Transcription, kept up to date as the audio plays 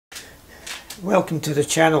Welcome to the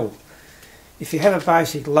channel. If you have a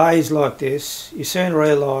basic lathe like this, you soon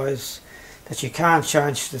realise that you can't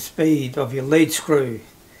change the speed of your lead screw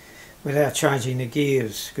without changing the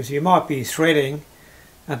gears, because you might be threading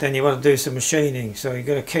and then you want to do some machining, so you've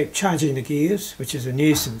got to keep changing the gears, which is a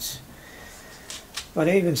nuisance. But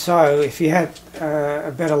even so, if you had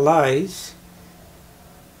a better lathe,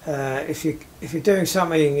 if you're doing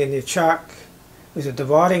something in your chuck with a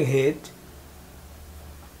dividing head,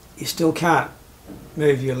 you still can't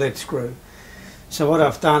move your lead screw. So what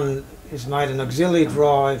I've done is made an auxiliary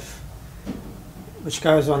drive which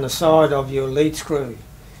goes on the side of your lead screw.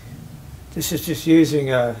 This is just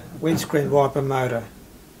using a windscreen wiper motor.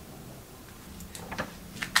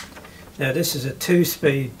 Now this is a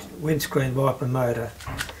 2-speed windscreen wiper motor,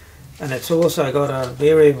 and it's also got a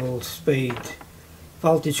variable speed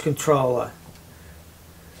voltage controller.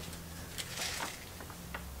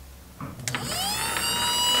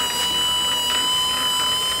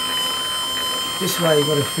 This way you've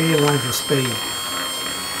got a fair range of speed.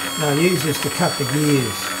 Now I use this to cut the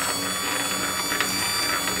gears.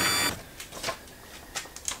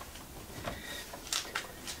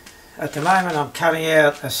 At the moment I'm cutting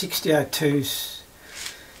out a 68/2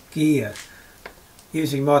 gear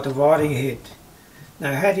using my dividing head.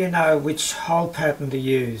 Now how do you know which hole pattern to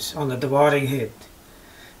use on the dividing head?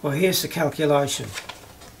 Well, here's the calculation.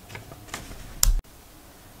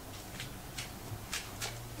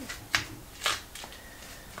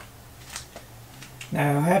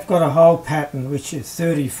 Now I have got a hole pattern which is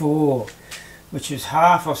 34, which is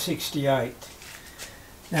half of 68.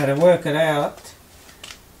 Now to work it out,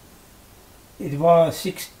 you divide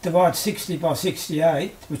 60 by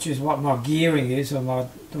 68, which is what my gearing is on my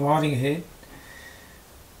dividing head,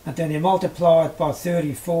 and then you multiply it by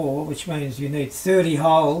 34, which means you need 30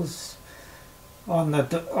 holes on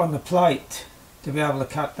the plate to be able to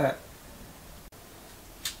cut that.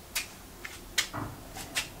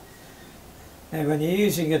 Now when you're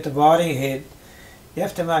using a dividing head, you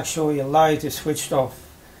have to make sure your lathe is switched off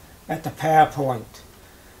at the power point,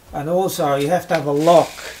 and also you have to have a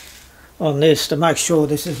lock on this to make sure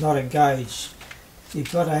this is not engaged.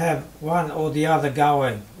 You've got to have one or the other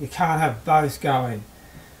going. You can't have both going,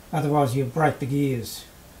 otherwise you'll break the gears.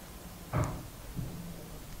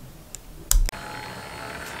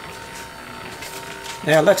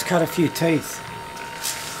 Now let's cut a few teeth.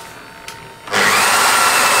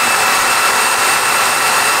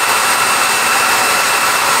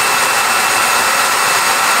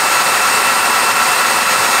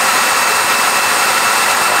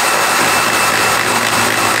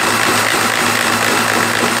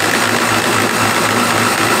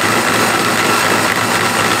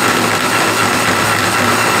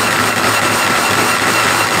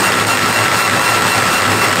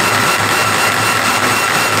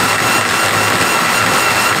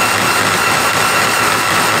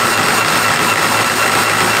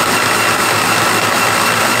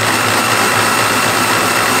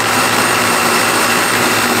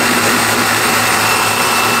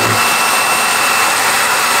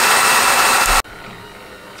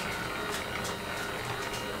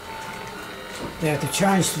 Now to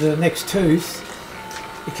change to the next tooth,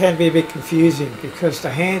 it can be a bit confusing because the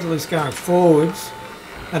handle is going forwards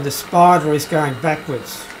and the spider is going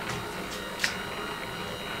backwards.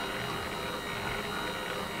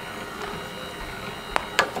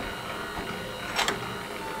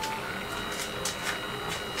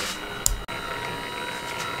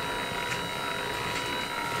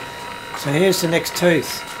 So here's the next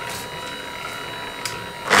tooth.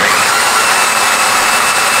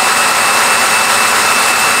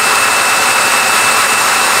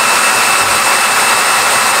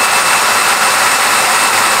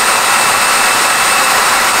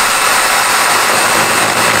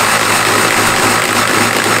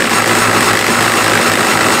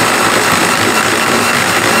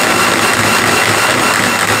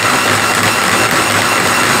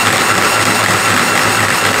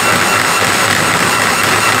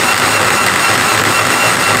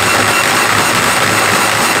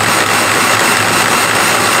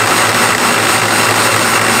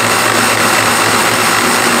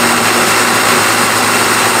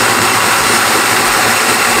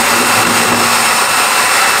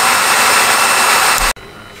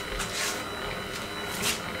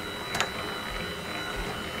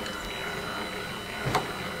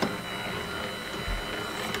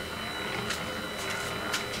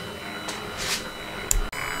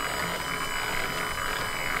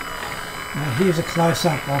 Now here's a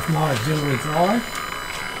close-up of my auxiliary drive.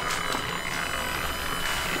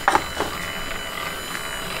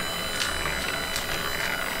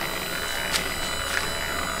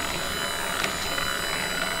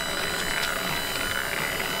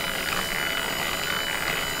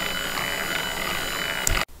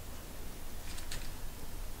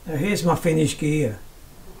 So here's my finished gear.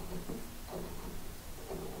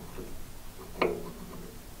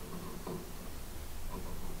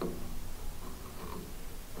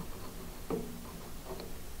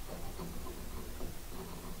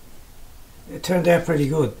 It turned out pretty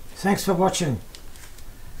good. Thanks for watching.